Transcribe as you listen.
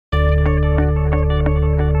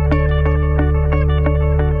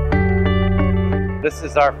This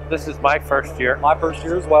is my first year. My first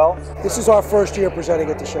year as well. This is our first year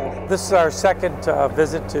presenting at the show. This is our second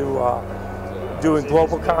visit to doing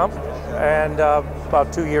GLOBALCON, and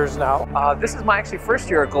about 2 years now. This is my actually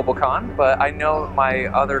first year at GLOBALCON, but I know my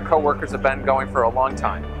other co-workers have been going for a long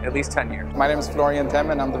time, at least 10 years. My name is Florian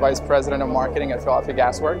Tim, and I'm the Vice President of Marketing at Philadelphia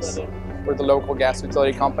Gas Works. We're the local gas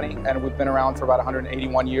utility company, and we've been around for about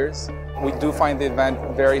 181 years. We do find the event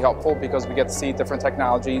very helpful because we get to see different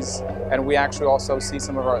technologies, and we actually also see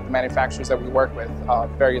some of our manufacturers that we work with,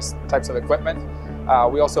 various types of equipment.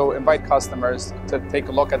 We also invite customers to take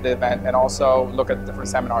a look at the event and also look at different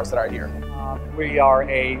seminars that are here. We are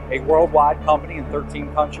a worldwide company in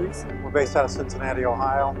 13 countries. We're based out of Cincinnati,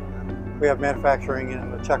 Ohio. We have manufacturing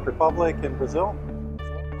in the Czech Republic and Brazil.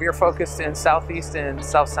 We are focused in southeast and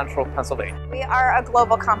south central Pennsylvania. We are a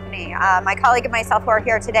global company. My colleague and myself who are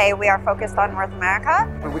here today, we are focused on North America.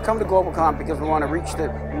 We come to GLOBALCON because we want to reach the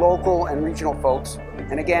local and regional folks.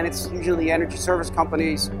 And again, it's usually the energy service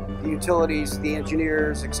companies, the utilities, the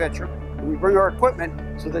engineers, etc. We bring our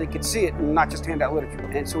equipment so that they can see it and not just hand out literature.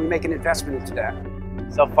 And so we make an investment into that.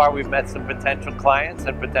 So far we've met some potential clients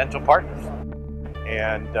and potential partners.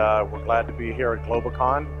 And we're glad to be here at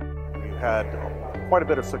GLOBALCON. We've had quite a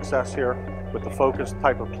bit of success here with the focused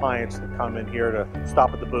type of clients that come in here to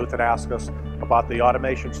stop at the booth and ask us about the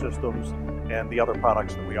automation systems and the other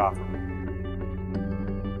products that we offer.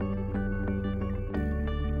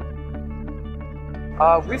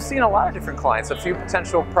 We've seen a lot of different clients, a few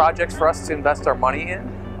potential projects for us to invest our money in,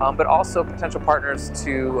 but also potential partners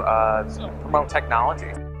to promote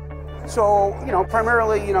technology. So,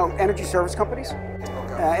 primarily, energy service companies,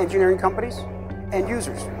 engineering companies, and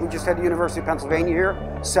users. We just had the University of Pennsylvania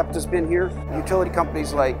here, SEPTA's been here, utility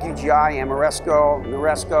companies like UGI, Ameresco,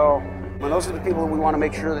 Noresco. Those are the people that we want to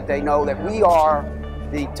make sure that they know that we are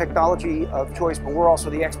the technology of choice, but we're also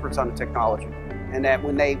the experts on the technology. And that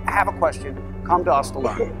when they have a question, come to us to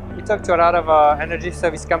learn. We talk to a lot of energy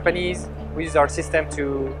service companies. We use our system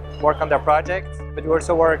to work on their projects, but we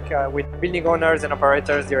also work with building owners and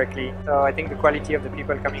operators directly. So I think the quality of the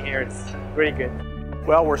people coming here is really good.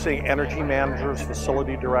 Well, we're seeing energy managers,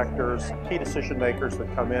 facility directors, key decision makers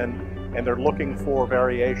that come in, and they're looking for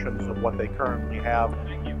variations of what they currently have.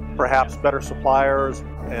 Perhaps better suppliers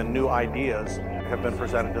and new ideas have been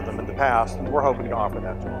presented to them in the past, and we're hoping to offer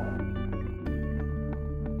that to them.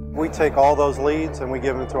 We take all those leads and we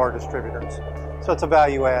give them to our distributors. So it's a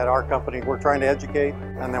value add. Our company, we're trying to educate,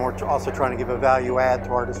 and then we're also trying to give a value add to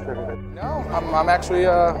our distributor. No, I'm actually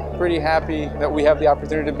pretty happy that we have the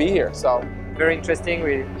opportunity to be here. So. Very interesting.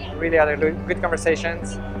 We really had good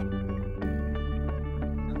conversations.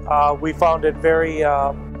 We found it very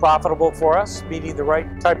profitable for us, meeting the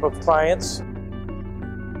right type of clients.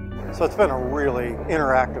 So it's been a really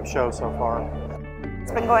interactive show so far.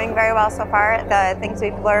 It's been going very well so far. The things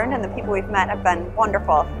we've learned and the people we've met have been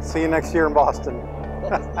wonderful. See you next year in Boston.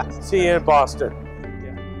 See you in Boston.